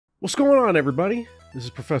What's going on, everybody? This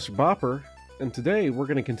is Professor Bopper, and today we're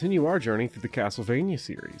going to continue our journey through the Castlevania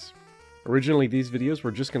series. Originally, these videos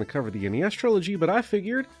were just going to cover the NES trilogy, but I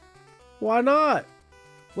figured, why not?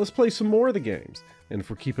 Let's play some more of the games, and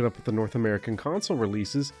if we're keeping up with the North American console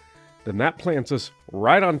releases, then that plants us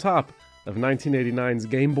right on top of 1989's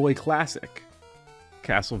Game Boy classic,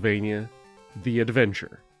 Castlevania: The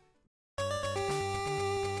Adventure.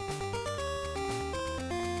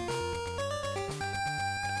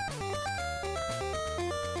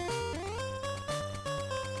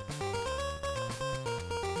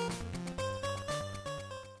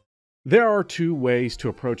 There are two ways to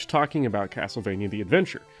approach talking about Castlevania: The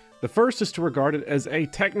Adventure. The first is to regard it as a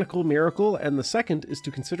technical miracle, and the second is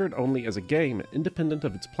to consider it only as a game, independent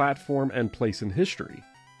of its platform and place in history.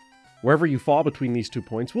 Wherever you fall between these 2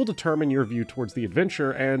 points will determine your view towards the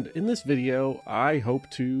adventure, and in this video, I hope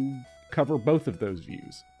to cover both of those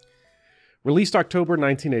views. Released October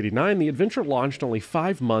 1989, The Adventure launched only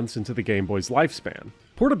 5 months into the Game Boy's lifespan.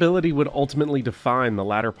 Portability would ultimately define the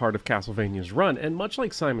latter part of Castlevania's run, and much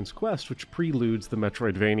like Simon's Quest, which preludes the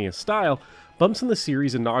Metroidvania style, bumps in the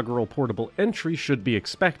series' inaugural portable entry should be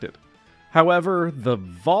expected. However, the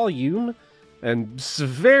volume and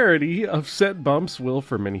severity of said bumps will,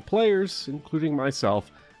 for many players, including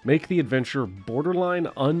myself, make the adventure borderline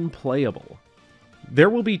unplayable.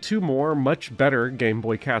 There will be 2 more, much better Game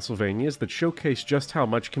Boy Castlevanias that showcase just how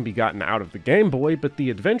much can be gotten out of the Game Boy, but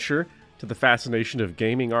the adventure, to the fascination of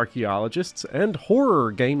gaming archaeologists and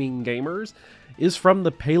horror gaming gamers, is from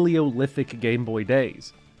the Paleolithic Game Boy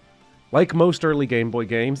days. Like most early Game Boy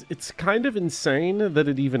games, it's kind of insane that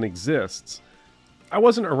it even exists. I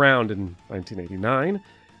wasn't around in 1989,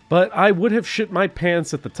 but I would have shit my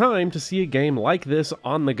pants at the time to see a game like this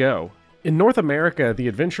on the go. In North America, The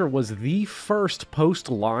Adventure was the first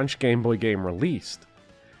post-launch Game Boy game released.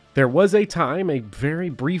 There was a time, a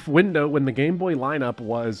very brief window, when the Game Boy lineup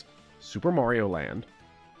was Super Mario Land,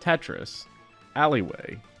 Tetris,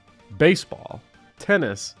 Alleyway, Baseball,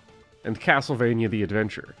 Tennis, and Castlevania: The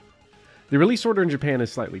Adventure. The release order in Japan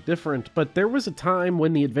is slightly different, but there was a time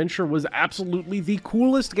when The Adventure was absolutely the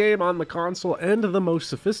coolest game on the console and the most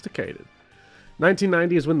sophisticated.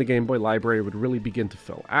 1990 is when the Game Boy library would really begin to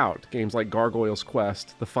fill out. Games like Gargoyle's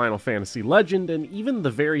Quest, The Final Fantasy Legend, and even the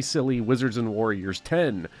very silly Wizards and Warriors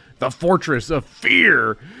 10, The Fortress of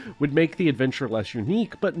Fear, would make the adventure less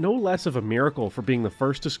unique, but no less of a miracle for being the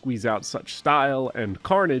first to squeeze out such style and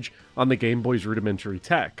carnage on the Game Boy's rudimentary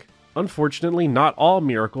tech. Unfortunately, not all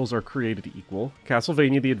miracles are created equal.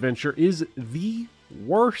 Castlevania: The Adventure is the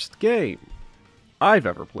worst game I've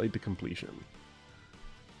ever played to completion.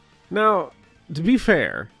 Now, to be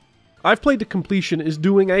fair, I've played to completion is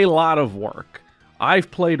doing a lot of work. I've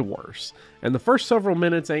played worse, and the first several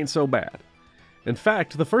minutes ain't so bad. In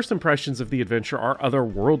fact, the first impressions of the adventure are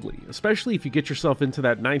otherworldly, especially if you get yourself into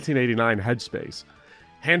that 1989 headspace.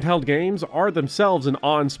 Handheld games are themselves an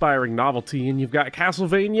awe-inspiring novelty, and you've got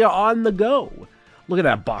Castlevania on the go. Look at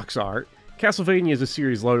that box art. Castlevania is a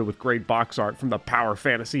series loaded with great box art, from the power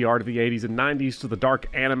fantasy art of the 80s and 90s to the dark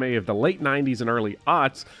anime of the late 90s and early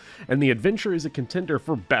aughts, and The Adventure is a contender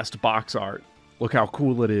for best box art. Look how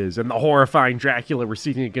cool it is, and the horrifying Dracula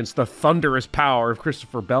receding against the thunderous power of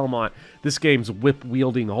Christopher Belmont, this game's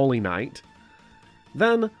whip-wielding Holy Knight.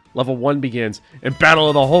 Then, level 1 begins, and Battle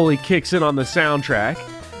of the Holy kicks in on the soundtrack.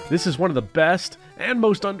 This is one of the best and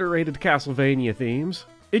most underrated Castlevania themes.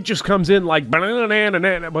 It just comes in like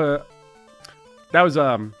that was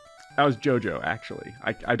JoJo, actually.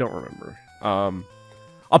 I don't remember.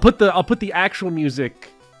 I'll put the actual music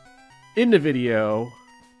in the video,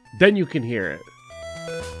 then you can hear it.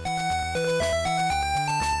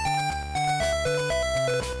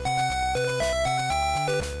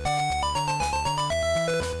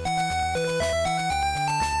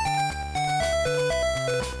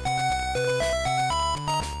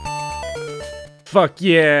 Fuck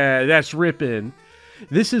yeah, that's rippin'.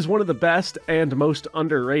 This is one of the best and most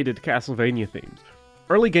underrated Castlevania themes.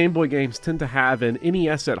 Early Game Boy games tend to have an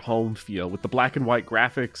NES at home feel with the black and white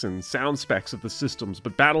graphics and sound specs of the systems,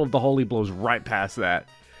 but Battle of the Holy blows right past that.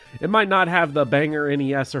 It might not have the banger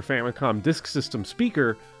NES or Famicom Disk System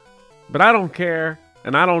speaker, but I don't care,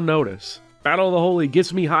 and I don't notice. Battle of the Holy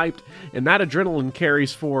gets me hyped, and that adrenaline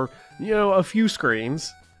carries for, a few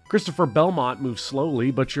screens. Christopher Belmont moves slowly,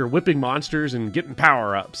 but you're whipping monsters and getting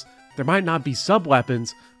power-ups. There might not be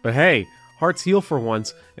sub-weapons, but hey, hearts heal for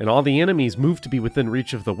once, and all the enemies move to be within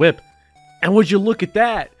reach of the whip. And would you look at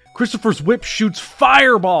that? Christopher's whip shoots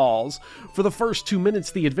fireballs! For the first 2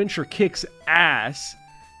 minutes, the adventure kicks ass.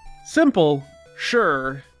 Simple,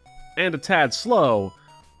 sure, and a tad slow,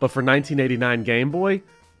 but for 1989 Game Boy,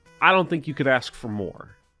 I don't think you could ask for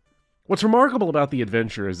more. What's remarkable about the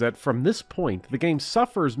adventure is that from this point, the game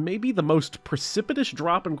suffers maybe the most precipitous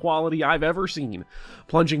drop in quality I've ever seen,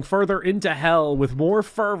 plunging further into hell with more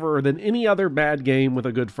fervor than any other bad game with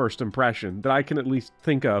a good first impression that I can at least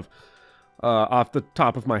think of off the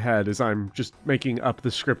top of my head as I'm just making up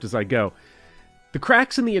the script as I go. The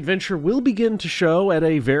cracks in the adventure will begin to show at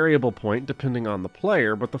a variable point depending on the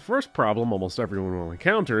player, but the first problem almost everyone will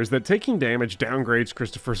encounter is that taking damage downgrades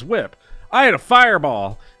Christopher's whip. I had a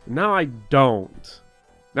fireball, and now I don't.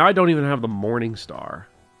 Now I don't even have the Morning Star.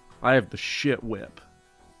 I have the shit whip.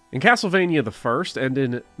 In Castlevania the First, and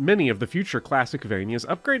in many of the future classic Vanias,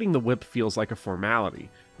 upgrading the whip feels like a formality.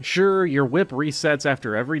 Sure, your whip resets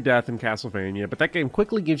after every death in Castlevania, but that game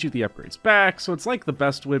quickly gives you the upgrades back, so it's like the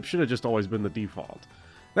best whip should have just always been the default.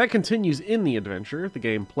 That continues in the adventure. The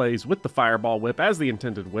game plays with the fireball whip as the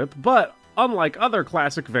intended whip, but unlike other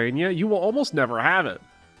classic Vania, you will almost never have it.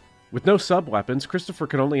 With no sub-weapons, Christopher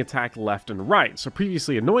can only attack left and right, so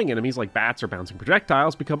previously annoying enemies like bats or bouncing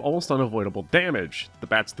projectiles become almost unavoidable damage. The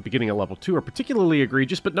bats at the beginning of level 2 are particularly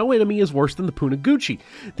egregious, but no enemy is worse than the Punaguchi.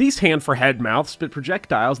 These hand-for-head mouths spit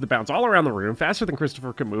projectiles that bounce all around the room faster than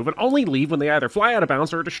Christopher can move and only leave when they either fly out of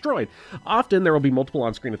bounds or are destroyed. Often there will be multiple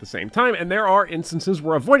on screen at the same time, and there are instances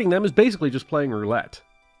where avoiding them is basically just playing roulette.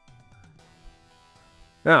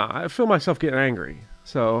 Now, I feel myself getting angry,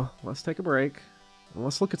 so let's take a break. And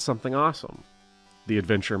let's look at something awesome. The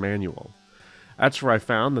Adventure Manual. That's where I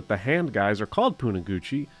found that the hand guys are called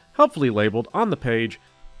Punaguchi, helpfully labeled on the page,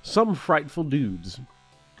 Some Frightful Dudes.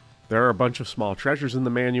 There are a bunch of small treasures in the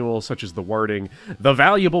manual, such as the wording, The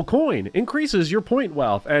valuable coin increases your point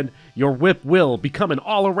wealth, and your whip will become an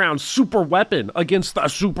all-around super weapon against the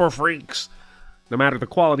super freaks. No matter the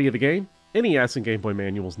quality of the game, NES and Game Boy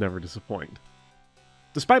manuals never disappoint.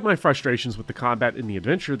 Despite my frustrations with the combat in the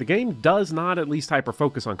adventure, the game does not at least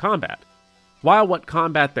hyper-focus on combat. While what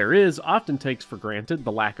combat there is often takes for granted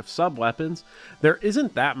the lack of sub-weapons, there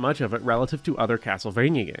isn't that much of it relative to other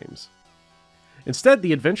Castlevania games. Instead,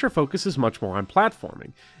 the adventure focuses much more on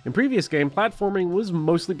platforming. In previous game, platforming was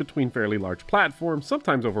mostly between fairly large platforms,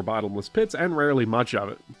 sometimes over bottomless pits, and rarely much of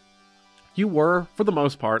it. You were, for the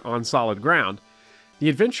most part, on solid ground. The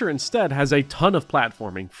adventure instead has a ton of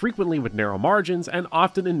platforming, frequently with narrow margins and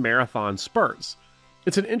often in marathon spurts.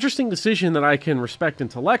 It's an interesting decision that I can respect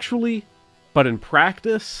intellectually, but in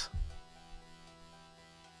practice...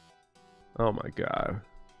 oh my god.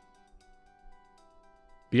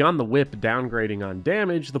 Beyond the whip downgrading on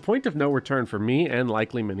damage, the point of no return for me, and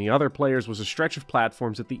likely many other players, was a stretch of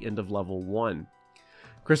platforms at the end of level 1.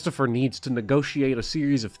 Christopher needs to negotiate a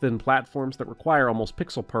series of thin platforms that require almost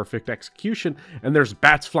pixel-perfect execution, and there's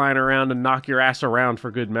bats flying around and knock your ass around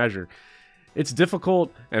for good measure. It's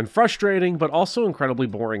difficult and frustrating, but also incredibly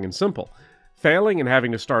boring and simple. Failing and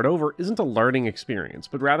having to start over isn't a learning experience,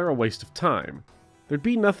 but rather a waste of time. There'd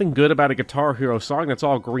be nothing good about a Guitar Hero song that's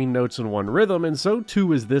all green notes in one rhythm, and so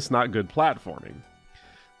too is this not good platforming.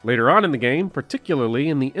 Later on in the game, particularly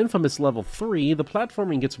in the infamous level 3, the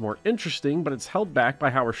platforming gets more interesting, but it's held back by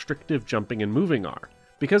how restrictive jumping and moving are.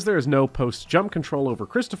 Because there is no post-jump control over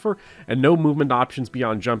Christopher, and no movement options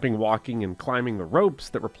beyond jumping, walking, and climbing the ropes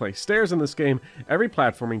that replace stairs in this game, every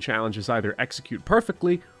platforming challenge is either execute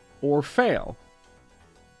perfectly, or fail.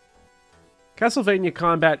 Castlevania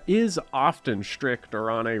combat is often strict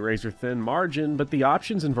or on a razor-thin margin, but the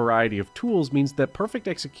options and variety of tools means that perfect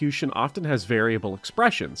execution often has variable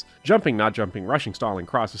expressions. Jumping, not jumping, rushing, stalling,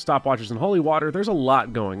 crosses, stopwatches, and holy water, there's a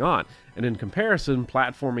lot going on, and in comparison,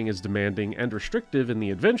 platforming is demanding and restrictive and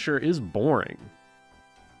the adventure is boring.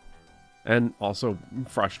 And also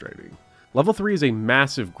frustrating. Level 3 is a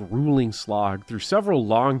massive, grueling slog through several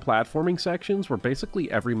long platforming sections where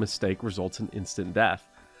basically every mistake results in instant death.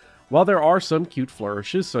 While there are some cute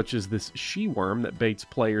flourishes, such as this she-worm that baits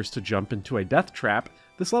players to jump into a death trap,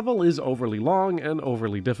 this level is overly long and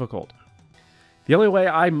overly difficult. The only way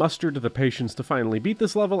I mustered the patience to finally beat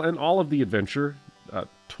this level and all of the adventure,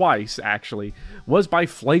 twice actually, was by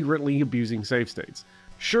flagrantly abusing save states.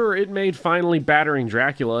 Sure, it made finally battering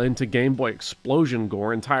Dracula into Game Boy explosion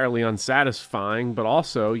gore entirely unsatisfying, but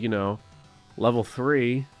also, you know, level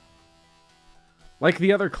 3... Like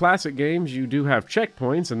the other classic games, you do have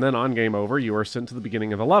checkpoints, and then on game over, you are sent to the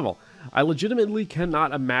beginning of the level. I legitimately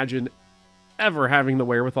cannot imagine ever having the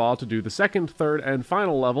wherewithal to do the second, third, and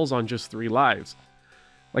final levels on just 3 lives.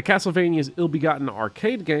 Like Castlevania's ill-begotten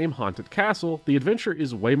arcade game, Haunted Castle, the adventure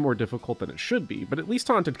is way more difficult than it should be, but at least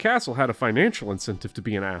Haunted Castle had a financial incentive to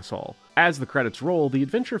be an asshole. As the credits roll, the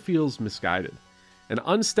adventure feels misguided. An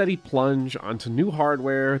unsteady plunge onto new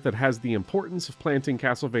hardware that has the importance of planting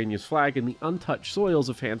Castlevania's flag in the untouched soils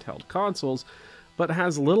of handheld consoles, but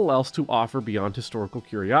has little else to offer beyond historical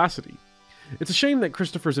curiosity. It's a shame that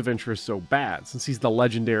Christopher's adventure is so bad, since he's the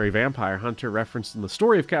legendary vampire hunter referenced in the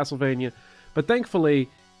story of Castlevania, but thankfully,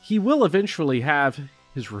 he will eventually have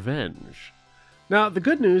his revenge. Now, the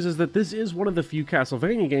good news is that this is one of the few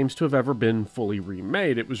Castlevania games to have ever been fully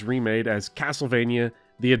remade. It was remade as Castlevania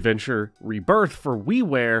The Adventure Rebirth for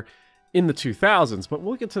WiiWare in the 2000s, but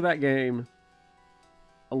we'll get to that game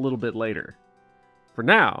a little bit later. For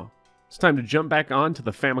now, it's time to jump back onto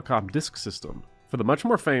the Famicom Disk System for the much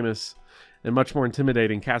more famous and much more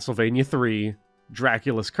intimidating Castlevania 3,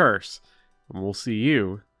 Dracula's Curse, and we'll see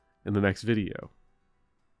you in the next video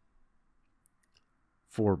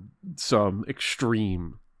for some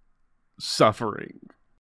extreme suffering.